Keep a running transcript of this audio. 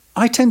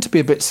I tend to be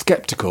a bit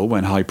sceptical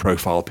when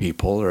high-profile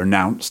people are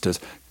announced as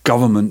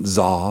government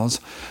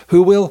czars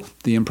who will,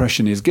 the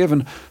impression is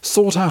given,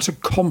 sort out a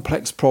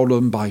complex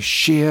problem by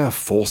sheer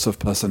force of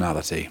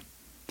personality.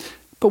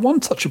 But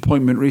one such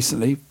appointment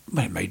recently,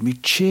 it made me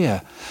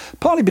cheer.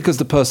 Partly because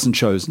the person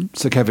chosen,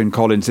 Sir Kevan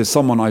Collins, is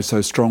someone I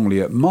so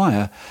strongly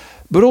admire,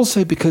 but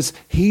also because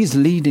he's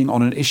leading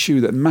on an issue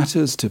that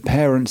matters to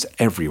parents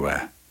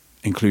everywhere,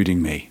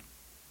 including me.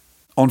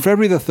 On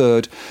February the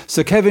 3rd,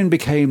 Sir Kevan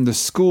became the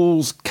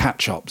school's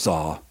catch-up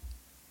czar.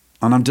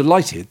 And I'm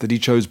delighted that he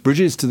chose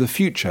Bridges to the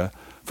Future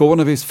for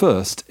one of his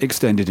first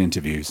extended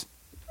interviews.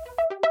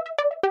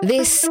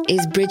 This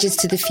is Bridges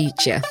to the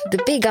Future,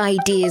 the Big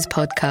Ideas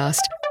podcast,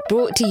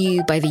 brought to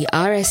you by the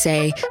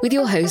RSA with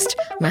your host,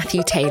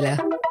 Matthew Taylor.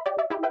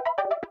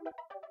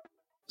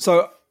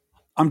 So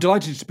I'm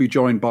delighted to be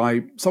joined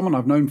by someone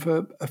I've known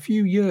for a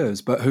few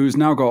years, but who's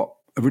now got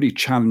a really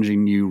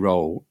challenging new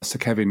role, Sir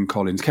Kevan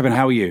Collins. Kevan,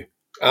 how are you?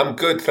 I'm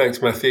good,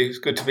 thanks, Matthew. It's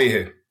good to be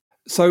here.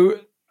 So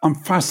I'm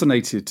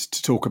fascinated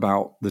to talk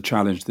about the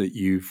challenge that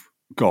you've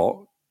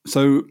got.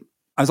 So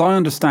as I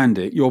understand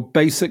it, you're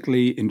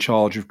basically in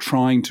charge of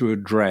trying to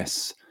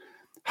address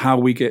how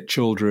we get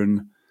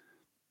children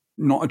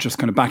not just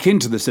kind of back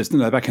into the system,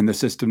 they're back in the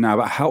system now,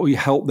 but how we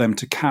help them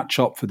to catch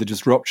up for the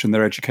disruption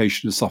their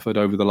education has suffered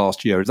over the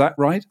last year. Is that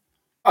right?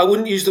 I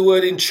wouldn't use the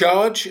word in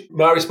charge.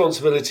 My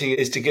responsibility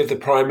is to give the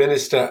Prime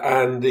Minister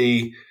and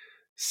the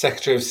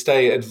Secretary of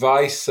State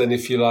advice and,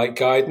 if you like,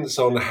 guidance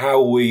on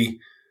how we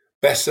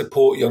best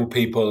support young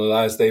people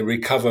as they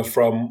recover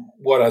from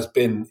what has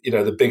been,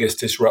 the biggest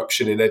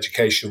disruption in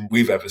education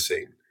we've ever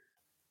seen.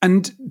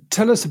 And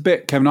tell us a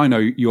bit, Kevan, I know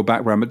your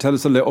background, but tell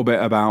us a little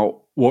bit about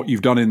what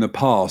you've done in the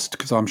past,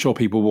 because I'm sure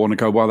people will want to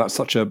go, well, that's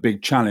such a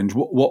big challenge.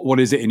 What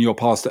is it in your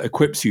past that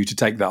equips you to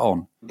take that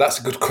on? That's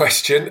a good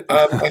question.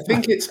 I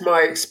think it's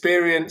my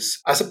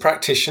experience as a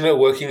practitioner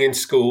working in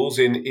schools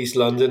in East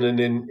London and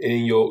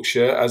in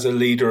Yorkshire as a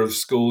leader of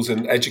schools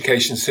and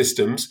education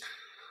systems.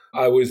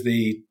 I was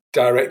the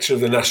director of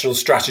the national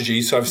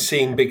strategy, so I've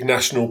seen big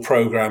national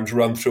programs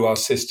run through our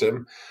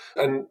system,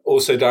 and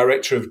also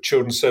director of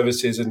children's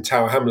services in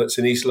Tower Hamlets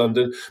in East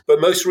London, but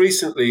most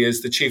recently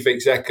as the chief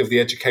exec of the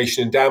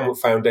Education Endowment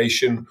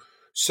Foundation,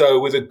 so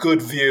with a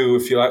good view,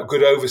 if you like,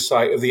 good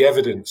oversight of the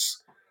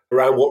evidence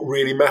around what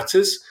really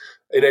matters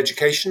in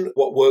education,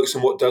 what works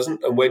and what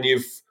doesn't, and when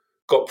you've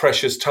got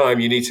precious time,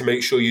 you need to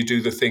make sure you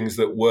do the things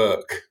that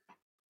work.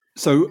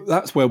 So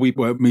that's where we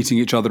were meeting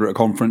each other at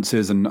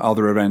conferences and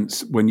other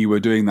events when you were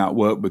doing that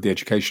work with the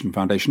Education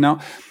Foundation. Now,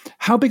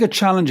 how big a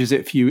challenge is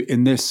it for you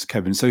in this,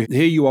 Kevan? So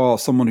here you are,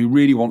 someone who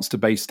really wants to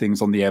base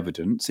things on the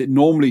evidence. It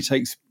normally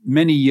takes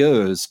many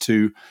years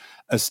to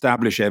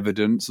establish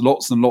evidence,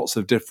 lots and lots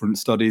of different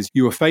studies.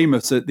 You were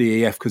famous at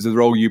the EF because of the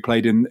role you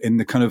played in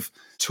the kind of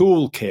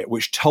toolkit,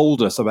 which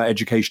told us about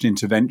education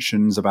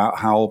interventions, about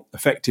how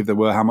effective they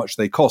were, how much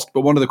they cost.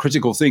 But one of the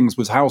critical things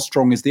was how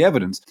strong is the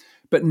evidence?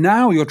 But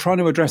now you're trying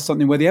to address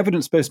something where the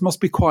evidence base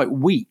must be quite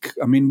weak.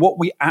 I mean, what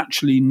we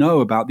actually know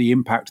about the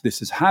impact this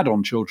has had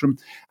on children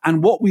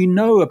and what we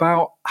know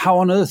about how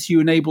on earth you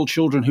enable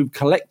children who've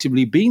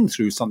collectively been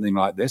through something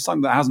like this,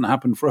 something that hasn't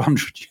happened for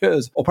 100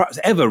 years or perhaps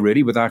ever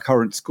really with our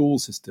current school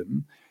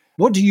system.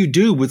 What do you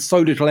do with so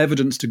little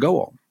evidence to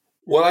go on?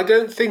 Well, I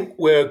don't think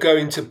we're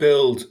going to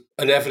build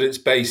an evidence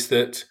base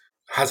that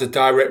has a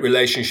direct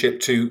relationship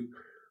to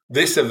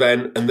this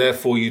event and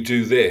therefore you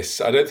do this.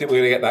 I don't think we're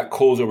going to get that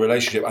causal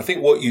relationship. I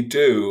think what you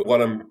do,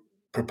 what I'm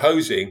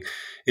proposing,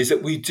 is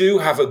that we do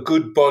have a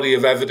good body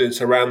of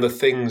evidence around the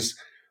things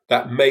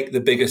that make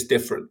the biggest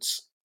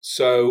difference.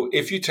 So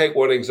if you take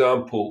one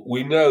example,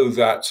 we know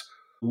that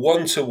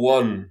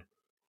one-to-one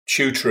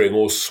tutoring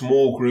or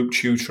small group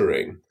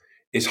tutoring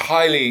is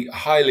highly,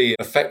 highly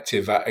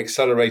effective at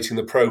accelerating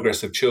the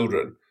progress of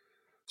children.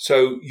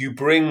 So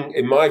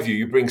in my view,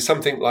 you bring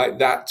something like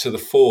that to the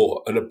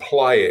fore and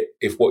apply it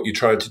if what you're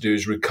trying to do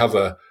is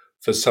recover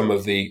for some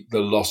of the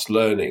lost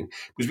learning.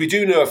 Because we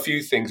do know a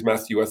few things,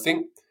 Matthew. I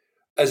think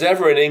as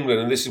ever in England,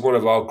 and this is one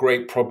of our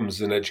great problems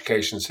in the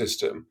education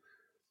system,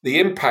 the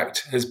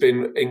impact has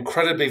been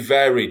incredibly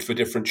varied for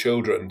different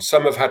children.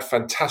 Some have had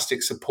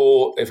fantastic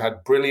support. They've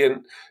had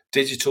brilliant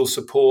digital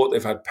support.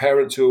 They've had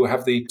parents who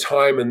have the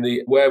time and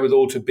the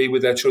wherewithal to be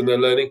with their children,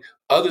 they're learning.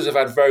 Others have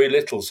had very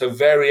little. So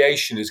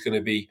variation is going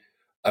to be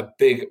a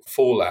big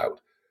fallout.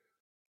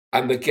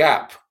 And the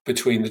gap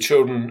between the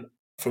children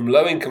from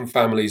low-income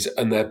families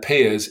and their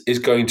peers is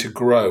going to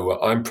grow.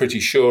 I'm pretty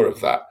sure of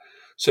that.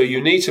 So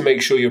you need to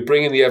make sure you're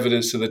bringing the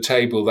evidence to the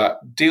table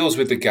that deals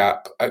with the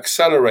gap,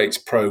 accelerates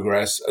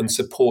progress, and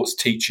supports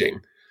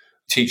teaching.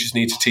 Teachers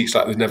need to teach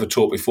like they've never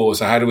taught before.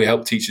 So how do we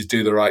help teachers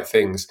do the right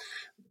things?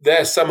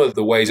 They're some of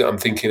the ways that I'm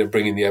thinking of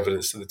bringing the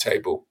evidence to the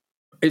table.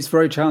 It's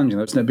very challenging,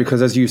 isn't it?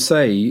 Because as you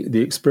say, the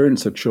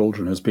experience of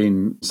children has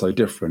been so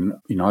different.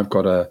 I've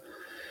got a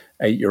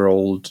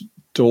 8-year-old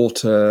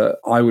daughter.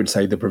 I would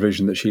say the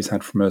provision that she's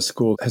had from her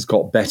school has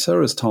got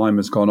better as time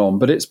has gone on,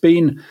 but it's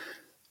been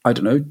I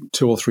don't know,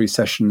 2 or 3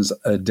 sessions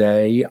a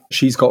day.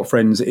 She's got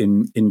friends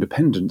in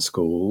independent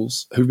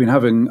schools who've been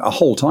having a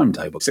whole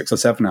timetable, 6 or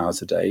 7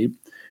 hours a day.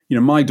 You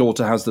know, my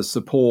daughter has the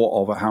support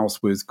of a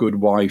house with good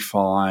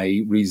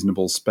Wi-Fi,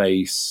 reasonable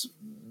space,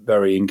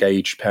 very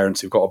engaged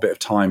parents who've got a bit of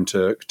time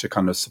to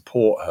kind of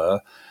support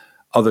her.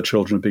 Other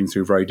children have been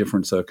through very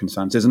different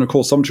circumstances. And of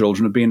course, some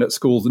children have been at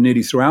schools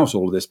nearly throughout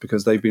all of this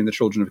because they've been the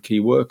children of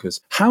key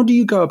workers. How do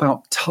you go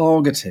about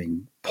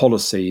targeting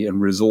policy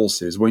and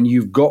resources when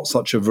you've got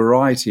such a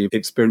variety of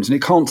experience? And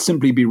it can't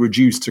simply be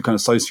reduced to kind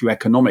of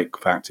socioeconomic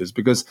factors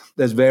because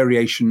there's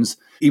variations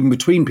even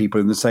between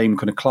people in the same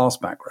kind of class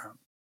background.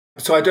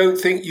 So I don't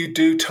think you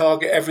do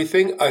target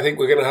everything. I think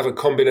we're going to have a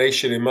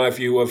combination, in my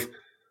view,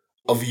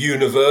 of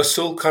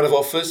universal kind of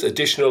offers,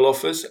 additional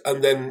offers,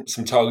 and then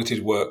some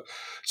targeted work.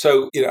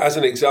 So, you know, as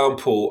an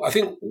example, I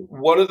think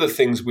one of the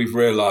things we've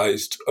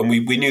realized, and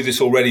we knew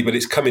this already, but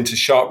it's come into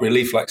sharp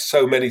relief, like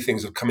so many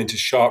things have come into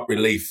sharp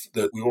relief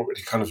that we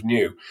already kind of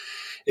knew,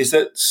 is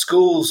that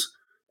schools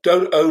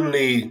don't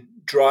only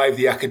drive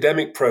the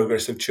academic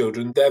progress of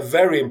children, they're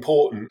very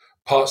important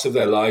parts of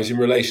their lives in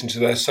relation to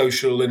their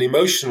social and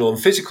emotional and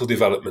physical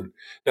development.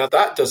 Now,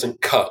 that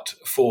doesn't cut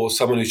for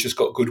someone who's just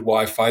got good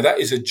Wi-Fi. That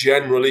is a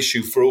general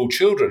issue for all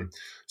children.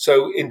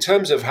 So in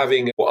terms of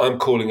having what I'm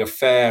calling a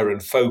fair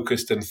and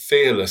focused and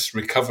fearless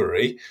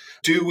recovery,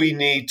 do we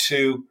need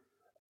to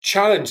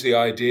challenge the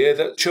idea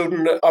that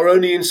children are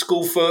only in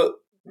school for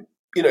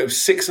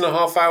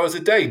 6.5 hours a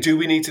day? Do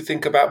we need to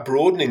think about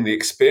broadening the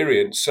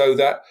experience so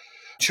that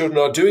children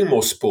are doing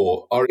more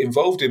sport, are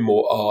involved in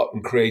more art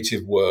and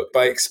creative work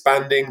by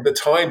expanding the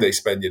time they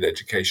spend in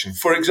education?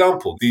 For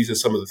example, these are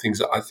some of the things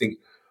that I think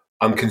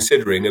I'm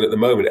considering. And at the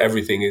moment,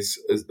 everything is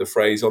the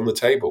phrase on the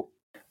table.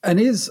 And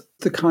is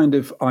the kind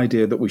of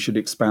idea that we should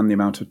expand the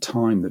amount of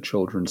time that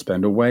children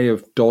spend a way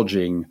of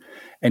dodging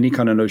any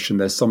kind of notion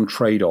there's some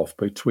trade-off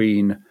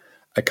between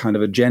a kind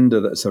of agenda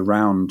that's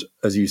around,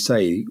 as you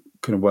say,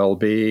 kind of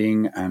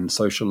well-being and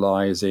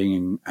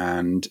socializing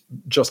and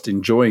just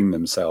enjoying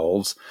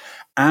themselves,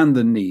 and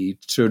the need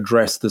to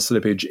address the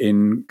slippage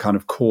in kind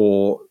of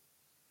core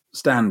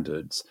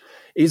standards?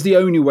 Is the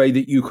only way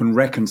that you can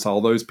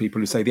reconcile those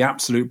people who say the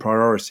absolute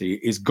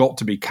priority is got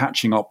to be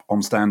catching up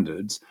on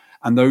standards,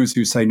 and those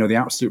who say, no, the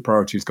absolute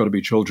priority has got to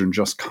be children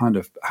just kind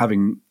of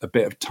having a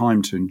bit of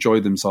time to enjoy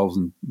themselves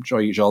and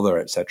enjoy each other,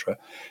 etc.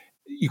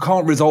 You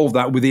can't resolve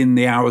that within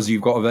the hours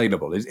you've got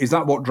available. Is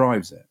that what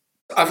drives it?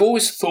 I've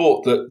always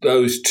thought that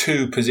those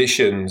two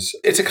positions,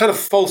 it's a kind of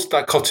false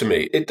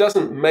dichotomy. It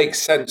doesn't make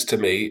sense to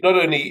me, not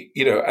only,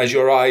 as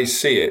your eyes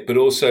see it, but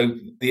also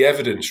the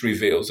evidence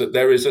reveals that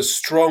there is a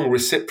strong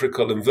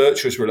reciprocal and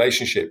virtuous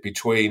relationship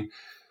between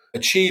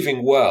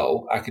achieving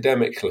well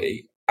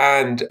academically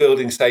and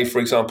building, say, for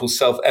example,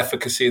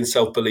 self-efficacy and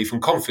self-belief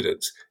and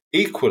confidence.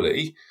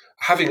 Equally,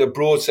 having a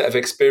broad set of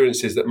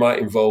experiences that might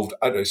involve,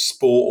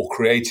 sport or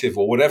creative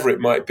or whatever it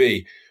might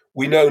be,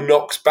 we know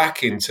knocks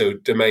back into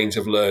domains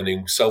of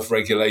learning,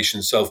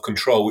 self-regulation,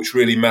 self-control, which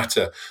really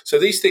matter. So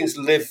these things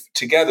live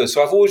together.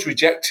 So I've always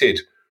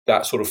rejected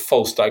that sort of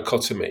false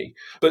dichotomy.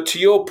 But to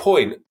your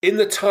point, in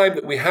the time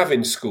that we have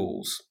in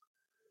schools,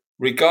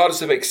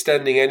 regardless of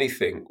extending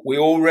anything, we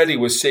already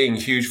were seeing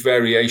huge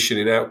variation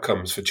in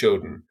outcomes for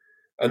children.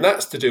 And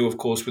that's to do, of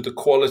course, with the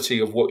quality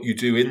of what you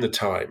do in the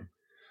time.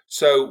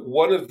 So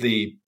one of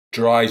the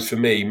drives for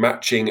me,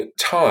 matching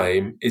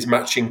time, is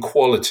matching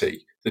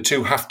quality. The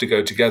two have to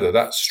go together.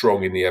 That's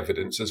strong in the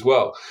evidence as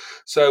well.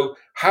 So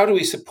how do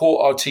we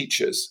support our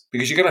teachers?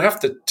 Because you're going to have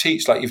to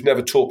teach like you've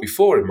never taught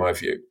before, in my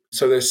view.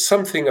 So there's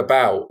something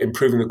about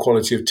improving the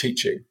quality of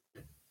teaching.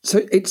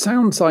 So it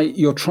sounds like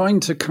you're trying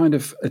to kind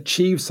of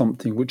achieve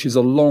something which is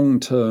a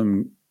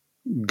long-term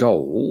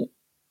goal,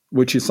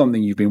 which is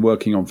something you've been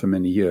working on for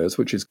many years,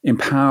 which is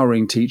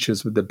empowering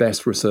teachers with the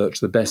best research,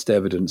 the best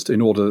evidence,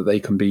 in order that they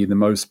can be the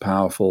most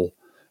powerful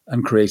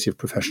and creative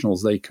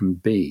professionals they can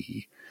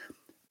be.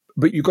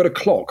 But you've got a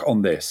clock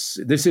on this.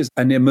 This is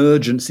an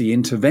emergency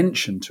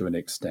intervention to an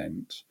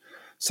extent.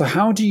 So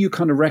how do you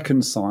kind of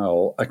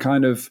reconcile a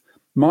kind of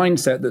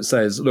mindset that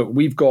says, look,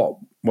 we've got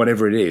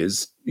whatever it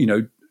is,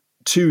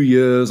 2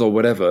 years or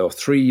whatever, or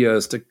 3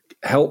 years to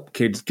help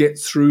kids get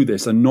through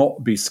this and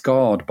not be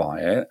scarred by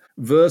it,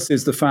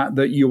 versus the fact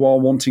that you are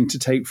wanting to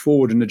take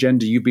forward an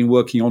agenda you've been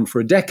working on for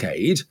a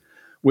decade,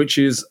 which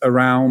is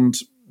around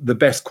the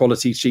best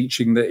quality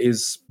teaching that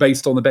is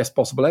based on the best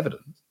possible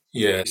evidence?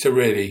 Yeah, it's a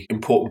really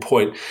important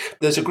point.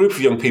 There's a group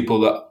of young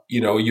people that,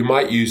 you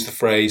might use the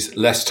phrase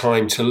less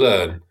time to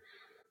learn.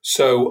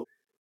 So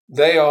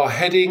they are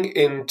heading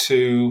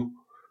into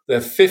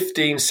their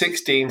 15,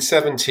 16,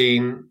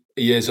 17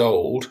 years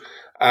old,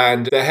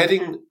 and they're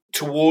heading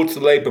towards the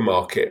labour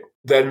market.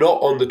 They're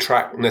not on the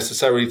track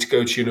necessarily to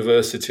go to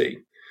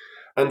university.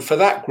 And for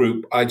that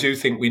group, I do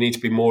think we need to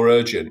be more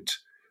urgent.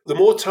 The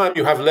more time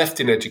you have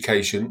left in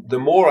education, the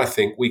more I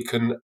think we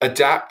can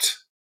adapt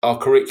our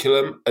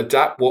curriculum,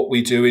 adapt what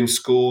we do in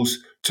schools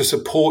to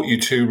support you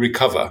to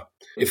recover,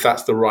 if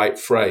that's the right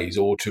phrase,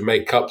 or to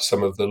make up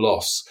some of the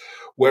loss.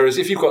 Whereas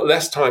if you've got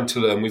less time to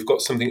learn, we've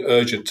got something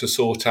urgent to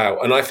sort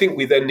out. And I think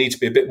we then need to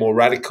be a bit more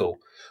radical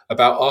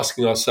about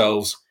asking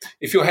ourselves,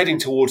 if you're heading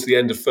towards the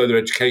end of further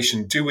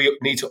education, do we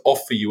need to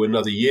offer you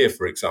another year,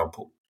 for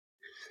example?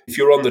 If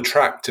you're on the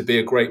track to be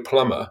a great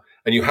plumber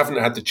and you haven't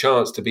had the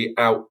chance to be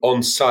out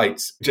on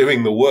site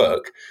doing the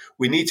work,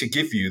 we need to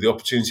give you the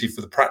opportunity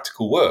for the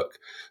practical work.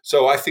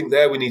 So I think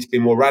there we need to be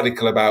more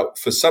radical about,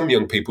 for some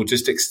young people,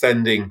 just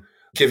extending,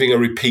 giving a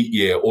repeat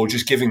year or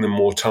just giving them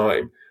more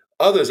time.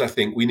 Others, I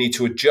think we need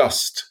to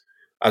adjust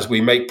as we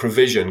make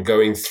provision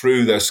going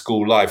through their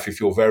school life. If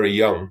you're very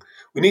young,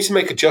 we need to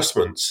make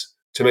adjustments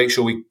to make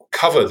sure we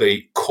cover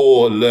the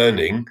core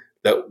learning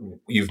that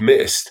you've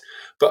missed.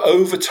 But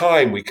over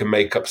time, we can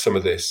make up some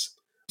of this.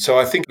 So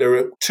I think there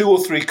are 2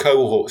 or 3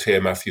 cohorts here,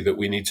 Matthew, that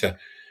we need to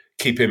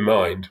keep in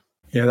mind.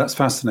 Yeah, that's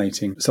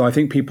fascinating. So I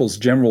think people's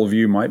general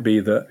view might be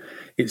that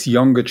it's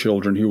younger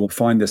children who will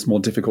find this more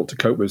difficult to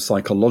cope with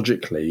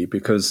psychologically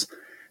because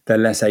they're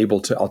less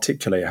able to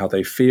articulate how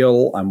they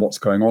feel and what's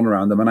going on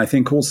around them. And I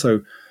think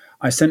also,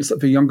 I sense that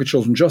for younger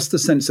children, just the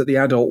sense that the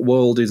adult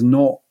world is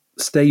not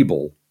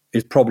stable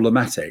is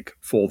problematic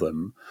for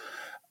them.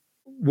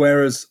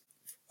 Whereas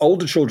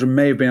older children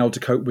may have been able to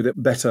cope with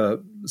it better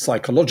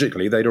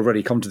psychologically. They'd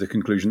already come to the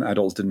conclusion that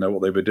adults didn't know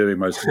what they were doing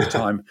most of the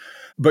time.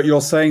 But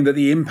you're saying that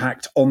the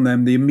impact on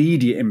them, the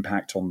immediate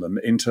impact on them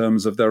in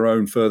terms of their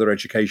own further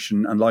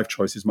education and life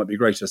choices might be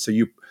greater. So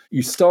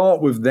you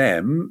start with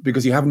them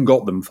because you haven't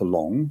got them for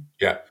long.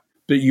 Yeah.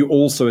 But you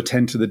also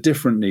attend to the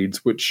different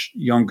needs which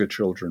younger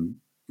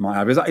children might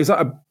have. Is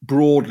that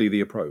broadly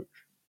the approach?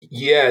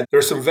 Yeah, there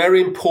are some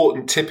very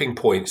important tipping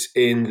points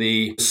in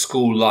the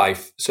school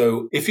life.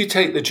 So if you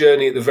take the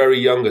journey at the very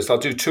youngest, I'll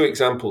do 2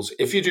 examples.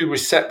 If you do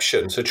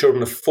reception, so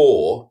children are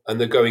 4 and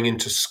they're going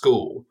into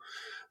school,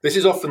 this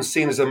is often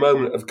seen as a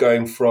moment of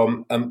going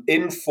from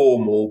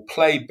informal,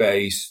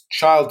 play-based,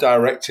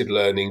 child-directed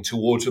learning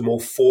towards a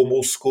more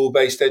formal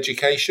school-based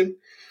education.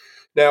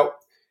 Now,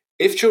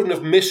 if children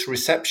have missed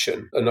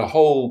reception, and a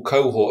whole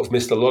cohort have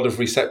missed a lot of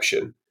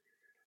reception,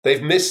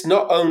 they've missed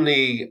not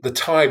only the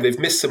time, they've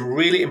missed some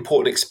really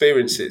important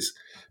experiences,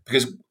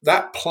 because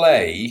that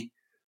play,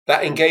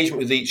 that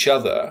engagement with each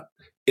other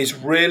is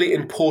really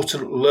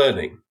important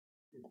learning.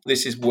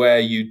 This is where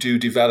you do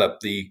develop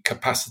the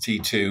capacity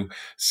to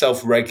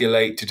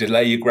self-regulate, to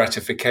delay your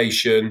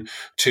gratification,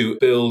 to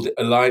build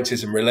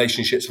alliances and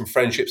relationships and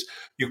friendships.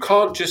 You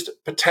can't just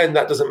pretend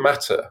that doesn't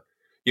matter.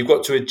 You've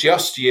got to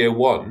adjust year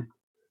 1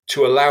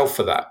 to allow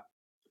for that.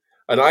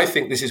 And I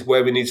think this is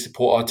where we need to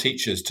support our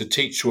teachers to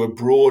teach to a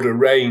broader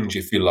range,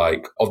 if you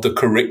like, of the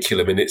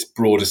curriculum in its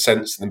broader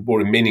sense and the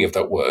broader meaning of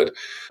that word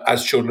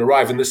as children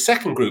arrive. And the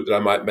second group that I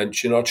might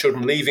mention are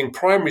children leaving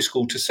primary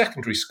school to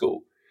secondary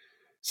school.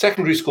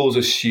 Secondary schools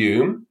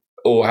assume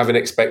or have an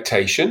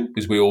expectation,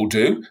 because we all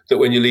do, that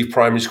when you leave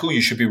primary school,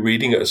 you should be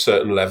reading at a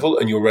certain level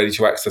and you're ready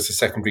to access a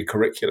secondary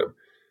curriculum.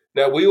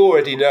 Now, we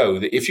already know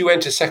that if you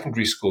enter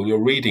secondary school and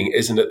your reading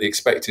isn't at the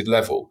expected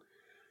level,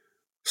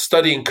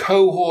 studying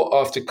cohort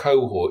after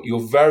cohort, you're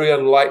very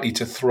unlikely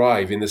to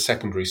thrive in the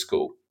secondary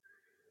school.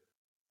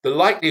 The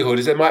likelihood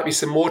is there might be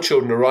some more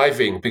children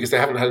arriving because they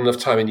haven't had enough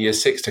time in year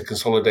 6 to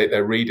consolidate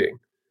their reading.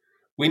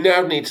 We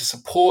now need to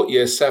support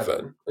year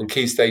 7 and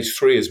key stage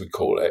 3, as we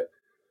call it,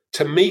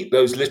 to meet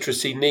those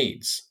literacy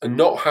needs and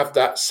not have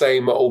that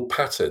same old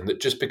pattern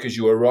that just because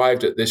you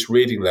arrived at this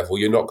reading level,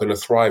 you're not going to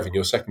thrive in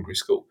your secondary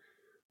school.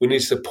 We need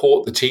to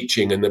support the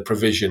teaching and the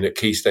provision at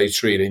key stage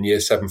 3 and in year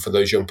 7 for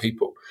those young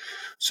people.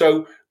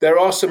 So there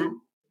are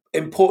some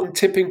important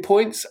tipping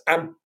points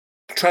and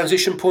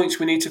transition points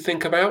we need to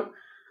think about.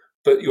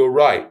 But you're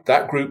right,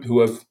 that group who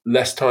have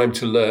less time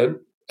to learn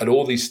at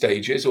all these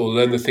stages or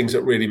learn the things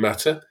that really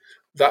matter,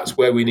 that's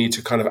where we need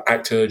to kind of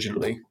act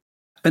urgently.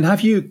 And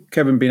have you,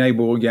 Kevin, been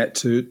able yet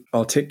to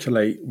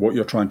articulate what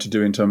you're trying to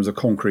do in terms of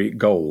concrete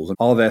goals?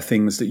 Are there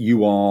things that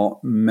you are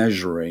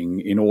measuring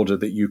in order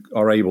that you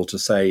are able to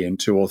say in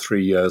 2 or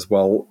 3 years,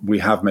 well, we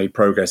have made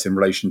progress in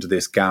relation to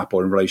this gap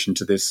or in relation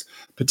to this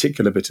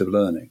particular bit of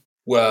learning?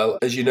 Well,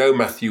 as you know,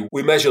 Matthew,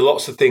 we measure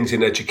lots of things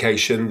in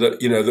education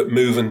that, that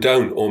move and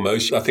don't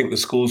almost. I think the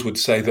schools would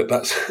say that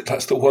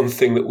that's the one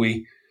thing that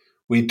we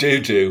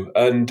do.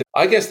 And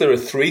I guess there are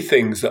 3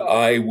 things that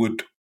I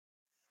would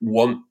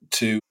want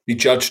to be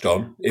judged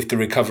on if the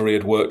recovery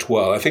had worked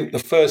well. I think the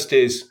first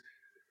is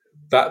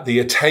that the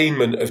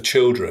attainment of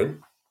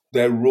children,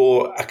 their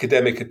raw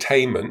academic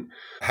attainment,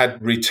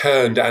 had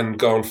returned and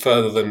gone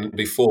further than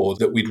before,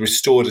 that we'd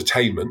restored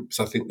attainment.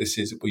 So I think this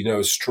is,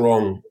 a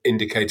strong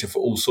indicator for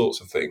all sorts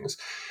of things.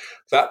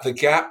 That the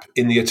gap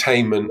in the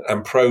attainment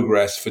and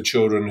progress for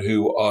children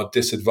who are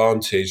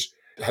disadvantaged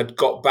had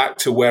got back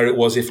to where it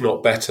was, if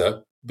not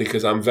better,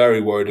 because I'm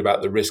very worried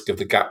about the risk of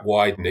the gap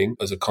widening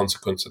as a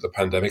consequence of the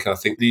pandemic. And I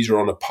think these are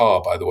on a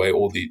par, by the way,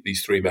 all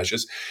these 3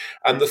 measures.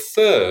 And the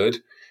third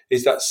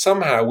is that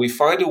somehow we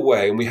find a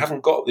way, and we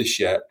haven't got this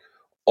yet,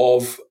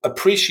 of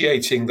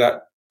appreciating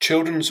that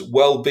children's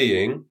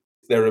well-being,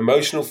 their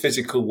emotional,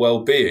 physical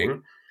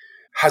well-being,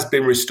 has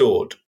been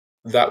restored.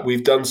 That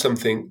we've done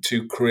something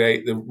to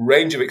create the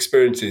range of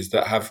experiences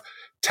that have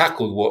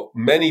tackled what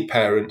many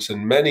parents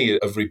and many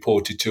have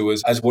reported to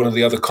us as one of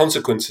the other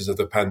consequences of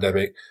the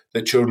pandemic,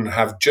 that children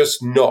have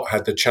just not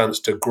had the chance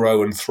to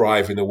grow and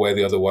thrive in the way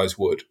they otherwise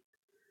would.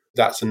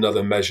 That's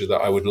another measure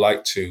that I would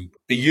like to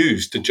be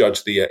used to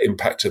judge the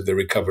impact of the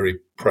recovery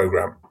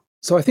programme.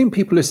 So I think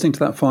people listening to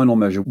that final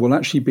measure will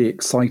actually be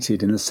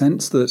excited in the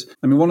sense that,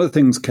 one of the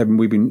things, Kevin,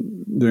 we've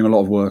been doing a lot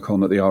of work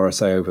on at the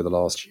RSA over the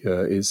last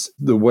year is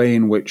the way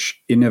in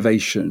which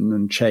innovation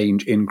and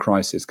change in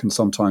crisis can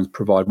sometimes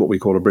provide what we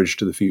call a bridge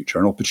to the future,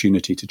 an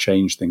opportunity to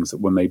change things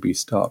that were maybe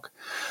stuck.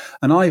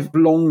 And I've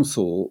long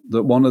thought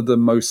that one of the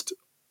most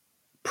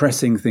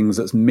pressing things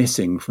that's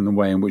missing from the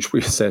way in which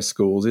we assess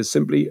schools is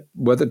simply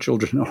whether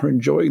children are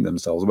enjoying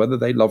themselves, whether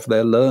they love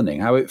their learning,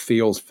 how it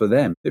feels for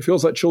them. It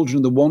feels like children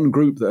are the one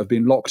group that have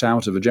been locked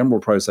out of a general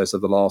process of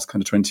the last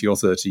kind of 20 or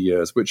 30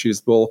 years, which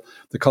is, well,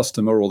 the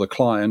customer or the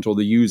client or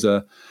the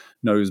user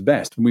knows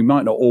best. And we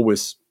might not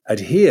always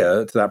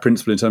adhere to that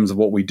principle in terms of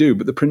what we do,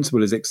 but the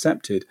principle is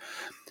accepted.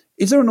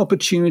 Is there an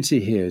opportunity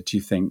here, do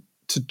you think,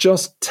 to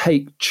just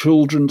take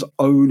children's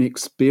own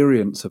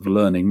experience of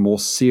learning more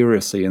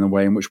seriously in the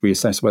way in which we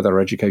assess whether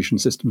our education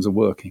systems are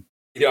working?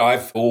 Yeah,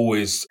 I've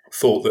always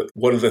thought that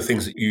one of the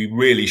things that you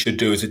really should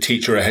do as a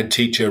teacher, a head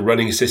teacher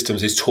running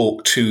systems, is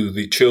talk to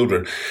the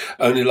children.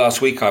 Only last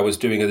week I was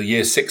doing a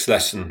year 6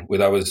 lesson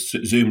I was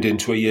zoomed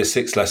into a year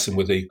 6 lesson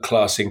with a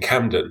class in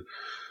Camden.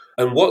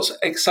 And what's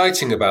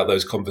exciting about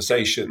those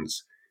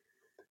conversations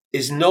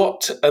is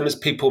not, as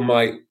people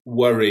might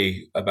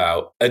worry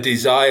about, a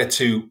desire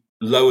to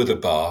lower the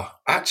bar.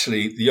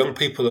 Actually, the young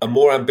people are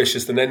more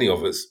ambitious than any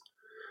of us.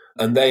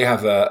 And they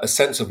have a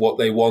sense of what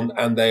they want,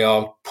 and they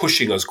are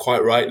pushing us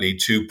quite rightly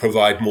to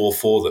provide more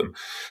for them.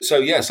 So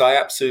yes, I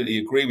absolutely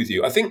agree with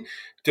you. I think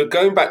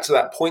going back to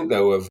that point,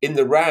 though, of in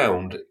the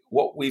round,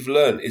 what we've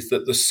learned is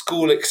that the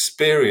school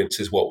experience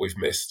is what we've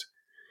missed.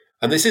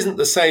 And this isn't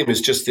the same as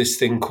just this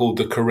thing called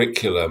the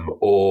curriculum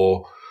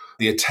or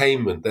the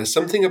attainment. There's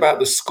something about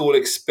the school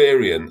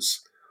experience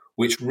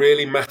which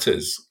really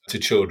matters to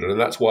children. And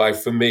that's why,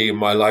 for me,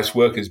 my life's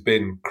work has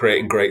been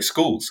creating great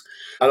schools.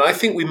 And I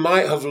think we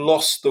might have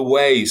lost the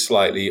way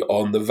slightly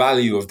on the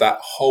value of that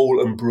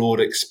whole and broad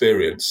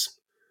experience,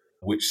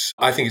 which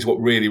I think is what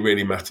really,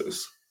 really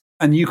matters.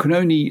 And you can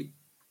only,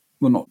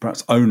 well, not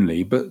perhaps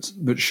only, but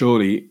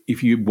surely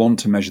if you want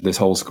to measure this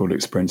whole school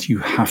experience, you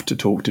have to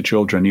talk to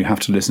children. You have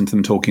to listen to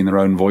them talking in their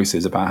own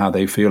voices about how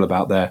they feel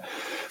about their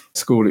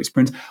school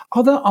experience.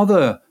 Are there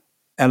other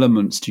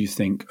elements, do you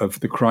think, of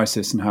the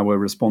crisis and how we're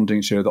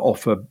responding to that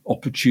offer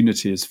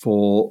opportunities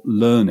for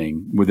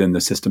learning within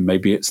the system?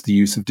 Maybe it's the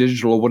use of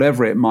digital or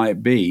whatever it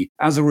might be.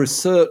 As a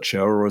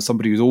researcher or as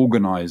somebody who's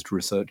organised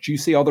research, do you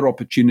see other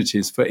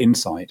opportunities for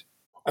insight?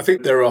 I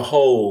think there are a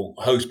whole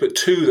host, but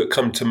two that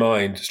come to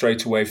mind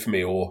straight away for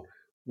me, or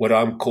what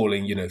I'm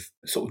calling,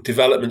 sort of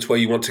developments where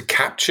you want to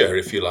capture,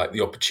 if you like,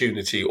 the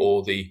opportunity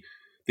or the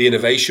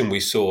innovation we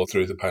saw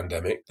through the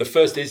pandemic. The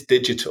first is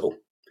digital.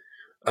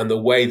 And the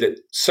way that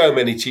so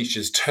many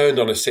teachers turned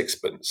on a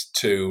sixpence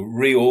to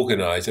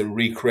reorganize and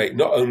recreate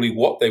not only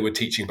what they were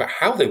teaching, but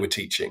how they were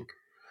teaching.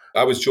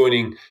 I was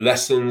joining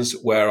lessons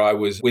where I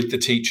was with the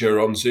teacher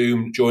on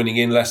Zoom, joining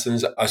in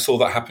lessons. I saw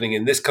that happening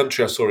in this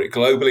country. I saw it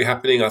globally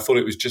happening. I thought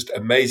it was just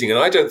amazing. And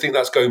I don't think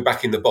that's going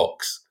back in the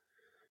box.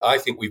 I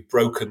think we've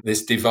broken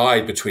this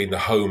divide between the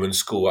home and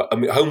school. I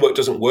mean, homework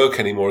doesn't work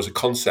anymore as a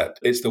concept.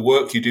 It's the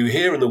work you do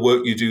here and the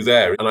work you do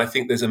there. And I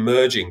think there's a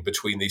merging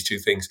between these two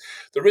things.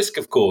 The risk,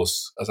 of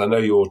course, as I know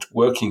you're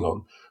working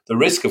on, the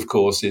risk, of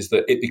course, is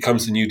that it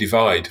becomes the new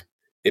divide.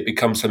 It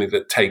becomes something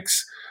that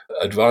takes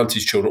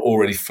advantaged children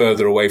already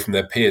further away from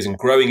their peers. And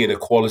growing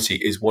inequality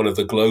is one of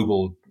the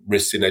global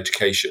risks in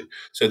education.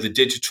 So the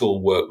digital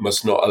work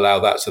must not allow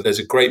that. So there's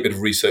a great bit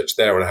of research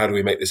there on how do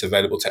we make this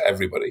available to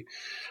everybody.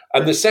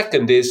 And the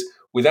second is,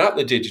 without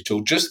the digital,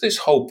 just this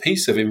whole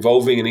piece of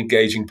involving and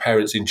engaging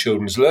parents in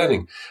children's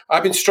learning.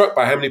 I've been struck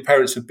by how many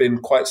parents have been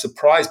quite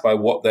surprised by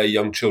what their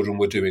young children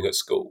were doing at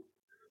school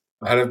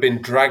and have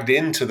been dragged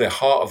into the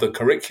heart of the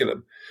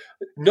curriculum,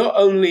 not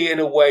only in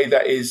a way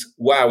that is,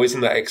 wow,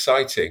 isn't that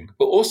exciting,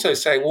 but also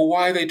saying, well,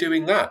 why are they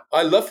doing that?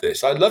 I love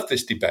this. I love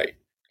this debate.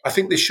 I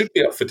think this should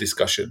be up for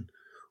discussion.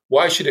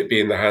 Why should it be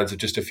in the hands of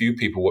just a few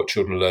people what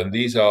children learn?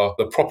 These are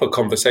the proper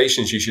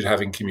conversations you should have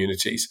in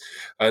communities.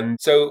 And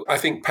so I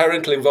think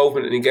parental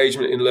involvement and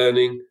engagement in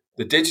learning,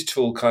 the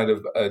digital kind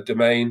of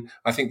domain,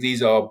 I think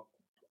these are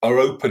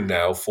open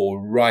now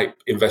for ripe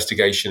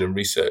investigation and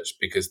research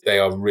because they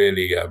are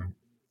really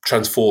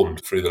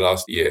transformed through the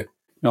last year.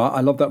 No,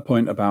 I love that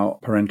point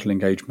about parental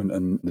engagement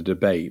and the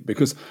debate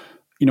because,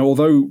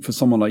 although for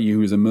someone like you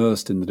who's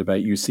immersed in the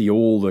debate, you see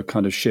all the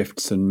kind of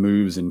shifts and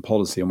moves in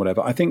policy and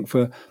whatever, I think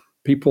for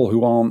people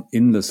who aren't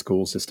in the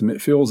school system,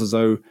 it feels as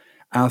though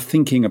our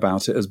thinking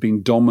about it has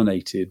been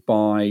dominated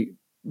by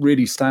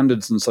really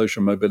standards and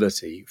social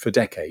mobility for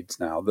decades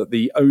now, that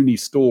the only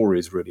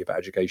stories really about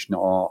education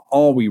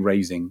are we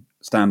raising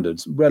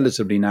standards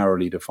relatively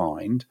narrowly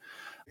defined?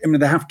 I mean,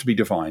 they have to be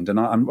defined.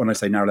 And when I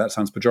say narrow, that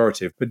sounds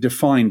pejorative, but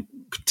defined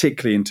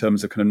particularly in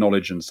terms of kind of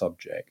knowledge and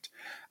subject.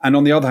 And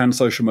on the other hand,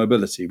 social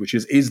mobility, which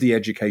is the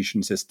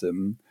education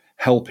system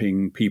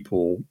helping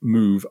people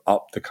move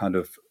up the kind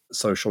of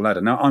social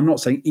ladder? Now, I'm not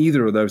saying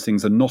either of those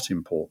things are not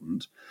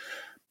important,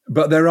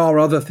 but there are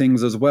other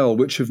things as well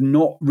which have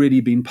not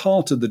really been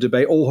part of the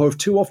debate or have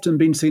too often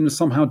been seen as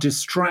somehow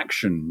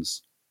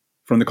distractions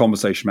from the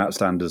conversation about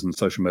standards and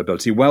social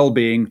mobility,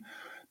 well-being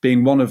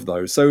being one of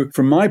those. So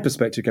from my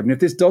perspective, Kevin, if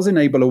this does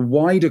enable a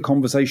wider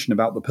conversation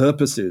about the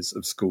purposes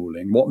of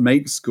schooling, what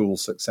makes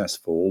schools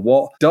successful,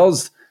 what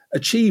does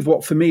achieve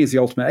what for me is the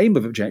ultimate aim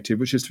of objective,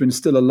 which is to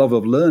instill a love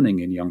of learning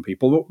in young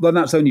people, then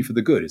that's only for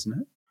the good,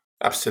 isn't it?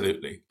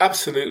 Absolutely.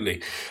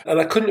 Absolutely. And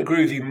I couldn't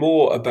agree with you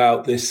more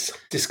about this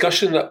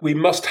discussion that we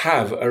must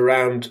have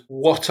around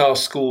what are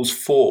schools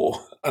for.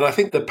 And I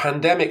think the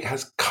pandemic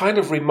has kind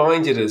of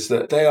reminded us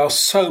that they are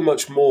so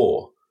much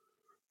more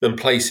than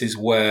places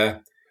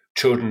where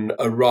children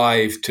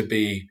arrive to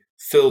be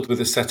filled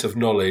with a set of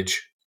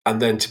knowledge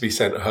and then to be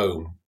sent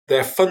home.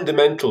 They're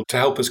fundamental to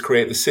help us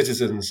create the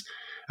citizens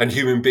and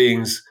human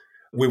beings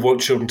we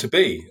want children to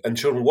be and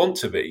children want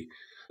to be.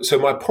 So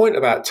my point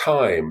about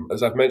time,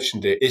 as I've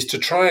mentioned it, is to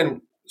try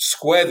and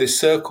square this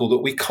circle that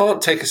we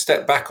can't take a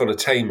step back on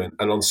attainment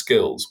and on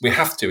skills. We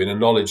have to, in a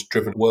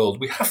knowledge-driven world,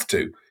 we have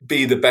to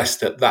be the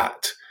best at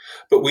that.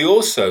 But we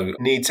also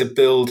need to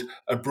build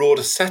a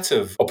broader set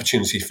of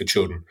opportunities for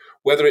children,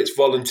 whether it's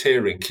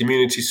volunteering,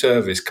 community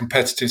service,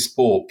 competitive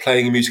sport,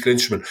 playing a musical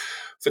instrument.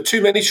 For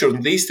too many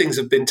children, these things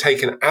have been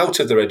taken out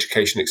of their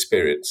education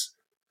experience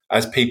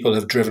as people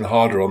have driven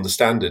harder on the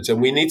standards.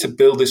 And we need to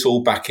build this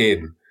all back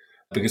in,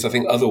 because I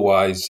think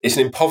otherwise it's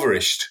an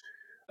impoverished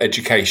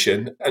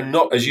education and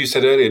not, as you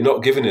said earlier,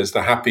 not giving us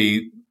the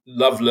happy,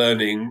 love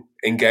learning,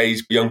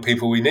 engaged young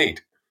people we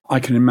need. I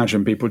can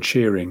imagine people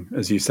cheering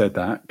as you said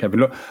that,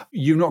 Kevin. Look,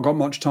 you've not got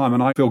much time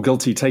and I feel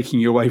guilty taking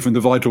you away from the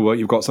vital work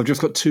you've got. So I've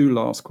just got two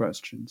last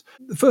questions.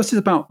 The first is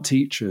about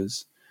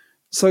teachers.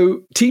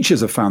 So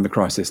teachers have found the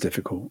crisis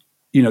difficult.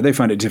 They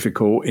found it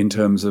difficult in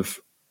terms of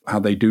how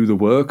they do the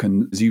work.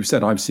 And as you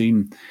said, I've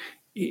seen,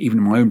 even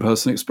in my own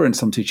personal experience,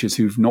 some teachers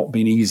who've not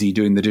been easy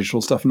doing the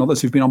digital stuff and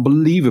others who've been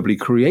unbelievably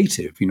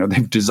creative.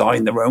 They've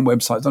designed their own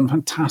websites, done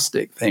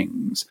fantastic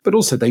things, but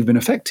also they've been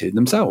affected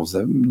themselves.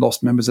 They've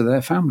lost members of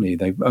their family.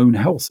 Their own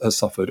health has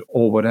suffered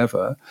or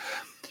whatever.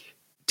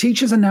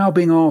 Teachers are now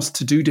being asked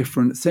to do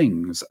different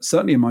things.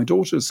 Certainly in my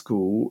daughter's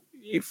school,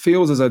 it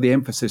feels as though the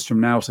emphasis from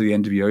now to the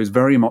end of the year is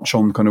very much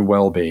on kind of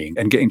well-being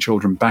and getting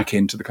children back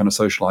into the kind of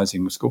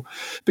socializing with school.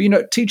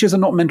 But, teachers are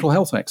not mental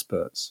health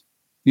experts.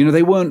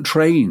 They weren't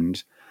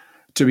trained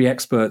to be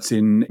experts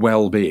in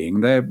well-being.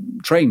 They're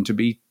trained to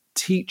be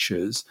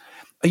teachers.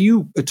 Are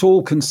you at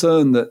all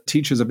concerned that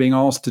teachers are being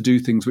asked to do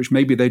things which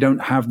maybe they don't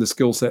have the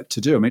skill set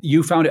to do? I mean,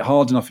 you found it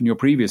hard enough in your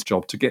previous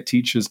job to get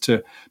teachers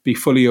to be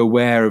fully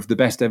aware of the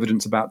best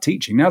evidence about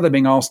teaching. Now they're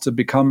being asked to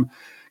become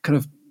kind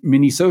of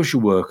mini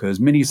social workers,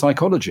 mini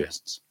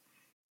psychologists.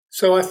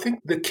 So I think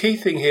the key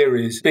thing here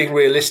is being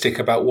realistic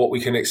about what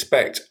we can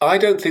expect. I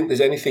don't think there's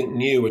anything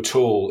new at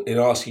all in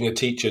asking a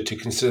teacher to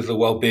consider the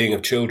well-being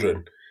of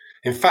children.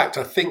 In fact,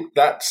 I think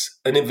that's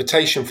an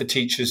invitation for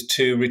teachers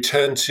to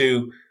return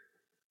to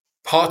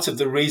part of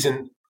the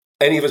reason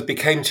any of us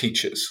became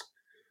teachers,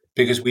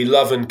 because we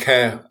love and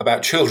care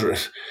about children.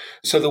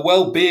 So the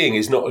well-being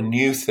is not a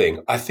new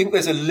thing. I think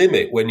there's a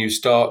limit when you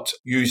start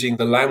using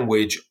the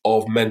language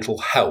of mental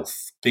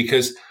health,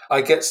 because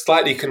I get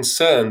slightly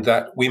concerned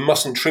that we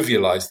mustn't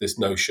trivialize this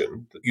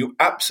notion. You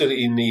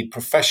absolutely need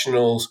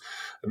professionals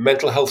and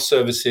mental health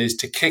services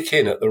to kick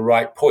in at the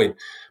right point.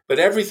 But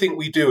everything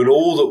we do and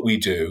all that we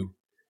do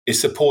is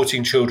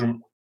supporting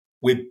children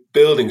with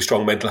building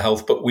strong mental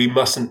health, but we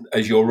mustn't,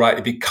 as you're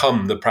right,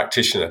 become the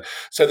practitioner.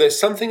 So there's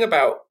something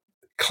about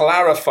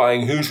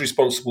clarifying who's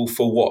responsible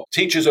for what.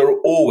 Teachers are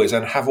always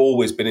and have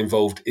always been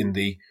involved in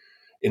the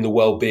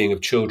well-being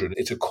of children.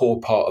 It's a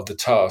core part of the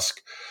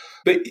task.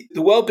 But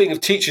the well-being of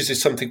teachers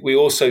is something we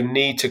also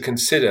need to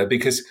consider,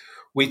 because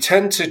we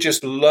tend to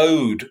just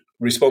load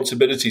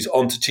responsibilities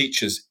onto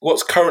teachers.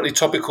 What's currently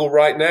topical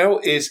right now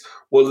is,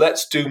 well,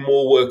 let's do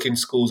more work in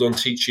schools on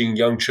teaching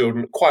young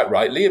children, quite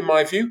rightly, in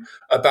my view,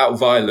 about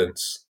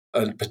violence,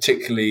 and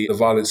particularly the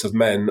violence of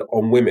men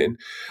on women.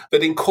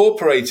 But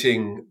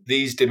incorporating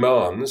these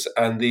demands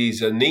and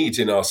these needs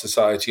in our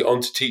society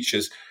onto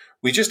teachers,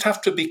 we just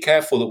have to be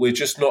careful that we're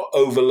just not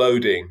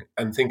overloading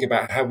and think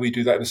about how we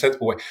do that in a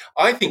sensible way.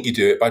 I think you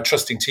do it by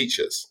trusting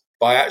teachers,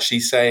 by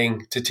actually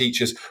saying to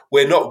teachers,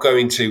 we're not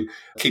going to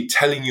keep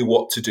telling you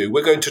what to do.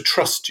 We're going to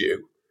trust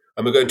you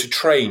and we're going to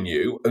train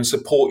you and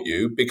support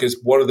you, because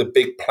one of the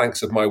big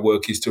planks of my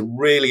work is to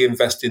really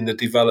invest in the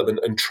development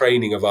and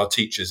training of our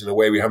teachers in a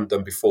way we haven't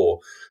done before,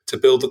 to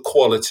build the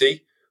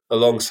quality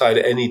alongside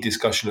any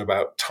discussion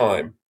about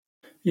time.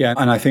 Yeah,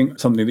 and I think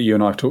something that you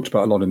and I have talked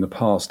about a lot in the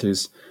past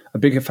is a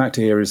bigger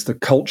factor here is the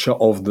culture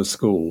of the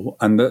school,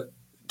 and that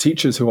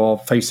teachers who are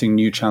facing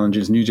new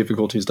challenges, new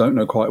difficulties, don't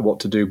know quite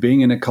what to do.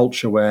 Being in a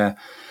culture where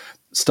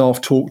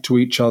staff talk to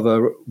each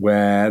other,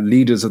 where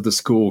leaders of the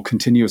school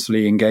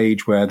continuously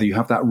engage, where you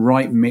have that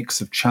right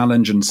mix of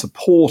challenge and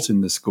support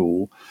in the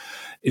school,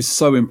 is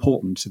so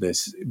important to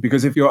this.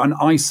 Because if you're an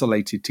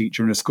isolated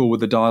teacher in a school where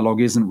the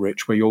dialogue isn't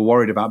rich, where you're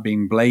worried about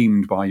being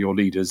blamed by your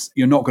leaders,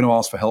 you're not going to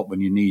ask for help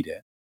when you need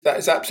it. That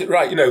is absolutely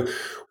right.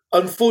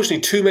 Unfortunately,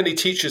 too many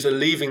teachers are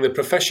leaving the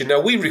profession. Now,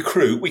 we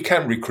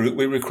can recruit.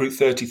 We recruit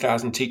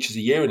 30,000 teachers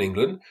a year in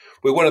England.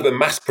 We're one of the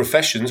mass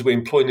professions. We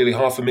employ nearly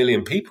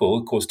 500,000 people,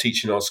 of course,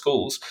 teaching our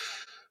schools.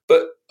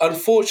 But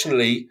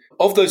unfortunately,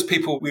 of those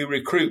people we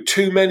recruit,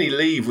 too many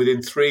leave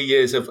within 3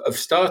 years of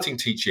starting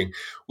teaching.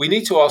 We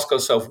need to ask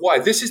ourselves why.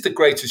 This is the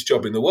greatest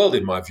job in the world,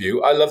 in my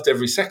view. I loved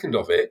every second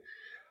of it.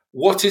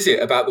 What is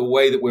it about the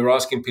way that we're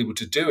asking people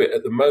to do it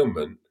at the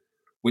moment,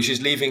 which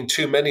is leaving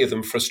too many of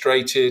them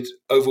frustrated,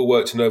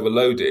 overworked and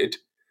overloaded,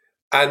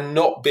 and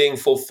not being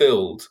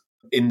fulfilled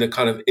in the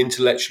kind of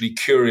intellectually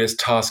curious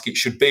task it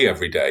should be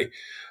every day?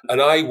 And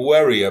I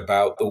worry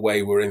about the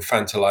way we're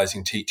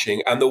infantilizing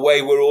teaching and the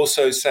way we're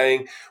also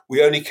saying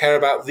we only care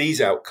about these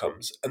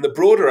outcomes. And the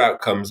broader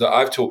outcomes that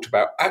I've talked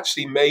about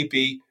actually may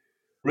be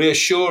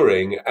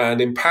reassuring and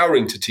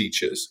empowering to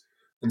teachers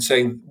and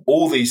saying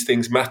all these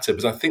things matter,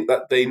 because I think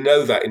that they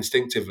know that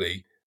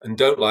instinctively and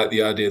don't like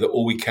the idea that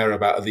all we care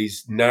about are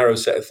these narrow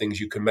set of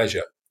things you can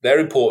measure. They're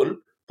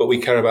important, but we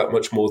care about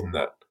much more than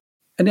that.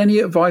 And any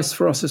advice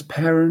for us as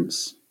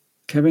parents,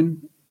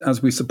 Kevin,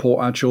 as we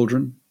support our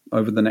children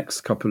over the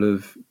next couple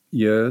of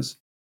years?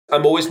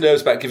 I'm always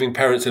nervous about giving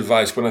parents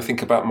advice when I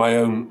think about my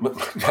own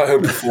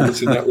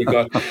performance in that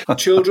regard.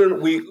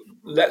 Children,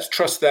 let's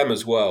trust them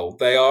as well.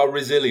 They are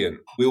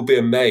resilient. We'll be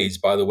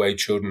amazed by the way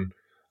children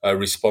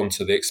respond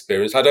to the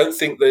experience. I don't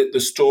think that the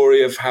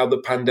story of how the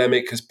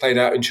pandemic has played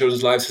out in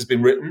children's lives has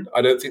been written.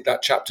 I don't think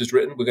that chapter's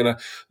written. We're going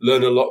to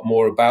learn a lot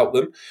more about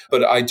them.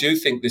 But I do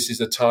think this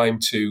is a time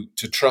to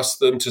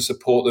trust them, to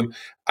support them,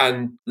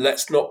 and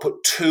let's not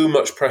put too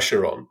much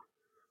pressure on.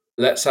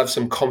 Let's have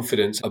some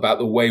confidence about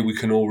the way we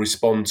can all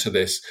respond to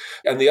this.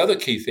 And the other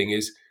key thing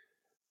is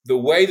the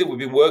way that we've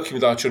been working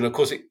with our children. Of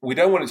course, we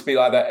don't want it to be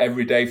like that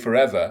every day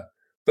forever,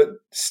 but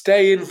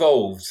stay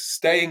involved,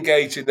 stay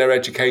engaged in their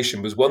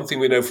education. Because one thing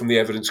we know from the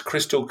evidence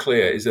crystal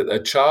clear is that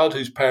a child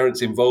whose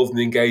parents involved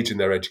and engaged in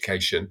their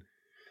education,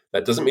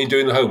 that doesn't mean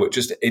doing the homework,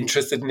 just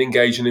interested and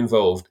engaged and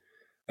involved,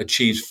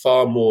 achieves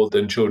far more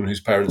than children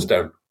whose parents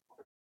don't.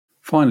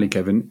 Finally,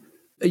 Kevin,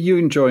 are you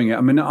enjoying it?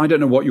 I mean, I don't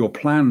know what your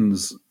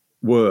plans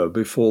were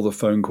before the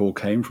phone call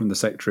came from the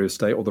Secretary of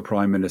State or the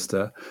Prime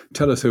Minister.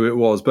 Tell us who it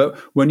was. But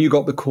when you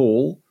got the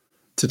call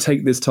to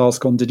take this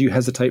task on, did you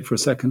hesitate for a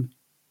second?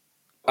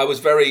 I was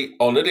very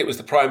honoured. It was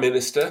the Prime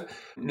Minister.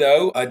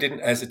 No, I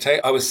didn't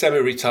hesitate. I was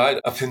semi-retired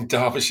up in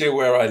Derbyshire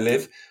where I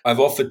live. I've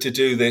offered to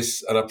do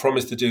this and I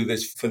promised to do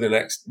this for the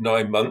next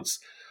 9 months.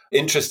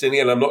 Interestingly,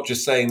 and I'm not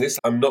just saying this,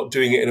 I'm not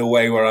doing it in a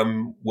way where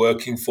I'm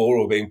working for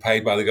or being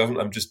paid by the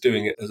government. I'm just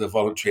doing it as a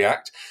voluntary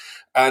act.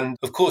 And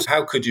of course,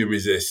 how could you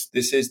resist?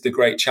 This is the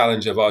great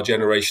challenge of our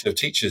generation of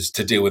teachers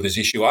to deal with this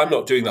issue. I'm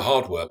not doing the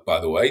hard work, by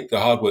the way. The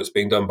hard work's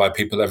being done by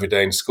people every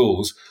day in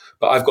schools.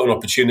 But I've got an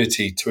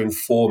opportunity to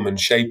inform and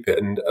shape it.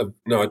 And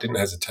no, I didn't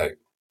hesitate.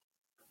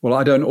 Well,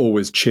 I don't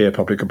always cheer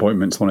public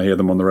appointments when I hear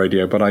them on the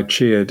radio, but I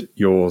cheered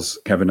yours,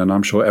 Kevin, and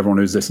I'm sure everyone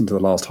who's listened to the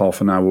last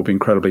half an hour will be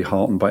incredibly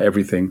heartened by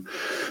everything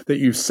that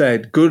you've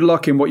said. Good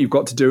luck in what you've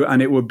got to do,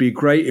 and it would be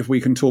great if we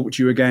can talk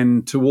to you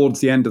again towards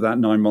the end of that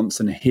 9 months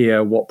and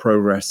hear what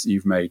progress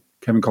you've made.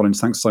 Kevin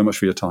Collins, thanks so much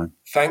for your time.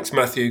 Thanks,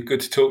 Matthew.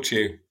 Good to talk to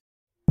you.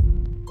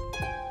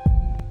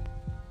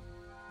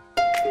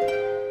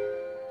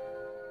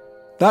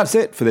 That's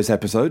it for this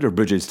episode of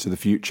Bridges to the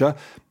Future.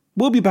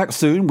 We'll be back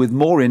soon with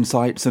more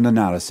insights and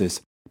analysis.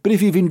 But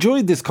if you've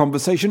enjoyed this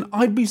conversation,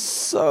 I'd be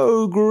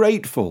so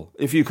grateful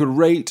if you could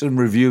rate and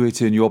review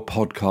it in your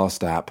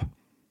podcast app.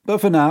 But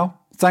for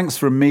now, thanks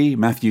from me,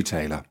 Matthew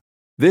Taylor.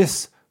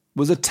 This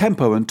was a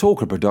Tempo and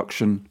Talker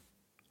production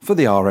for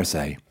the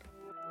RSA.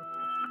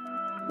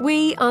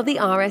 We are the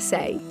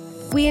RSA.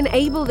 We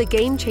enable the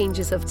game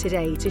changers of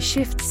today to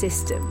shift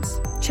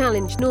systems,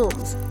 challenge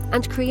norms,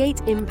 and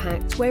create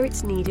impact where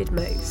it's needed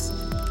most.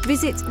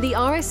 Visit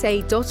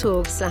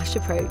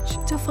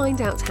thersa.org/approach to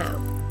find out how.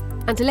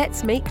 And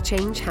let's make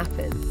change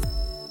happen.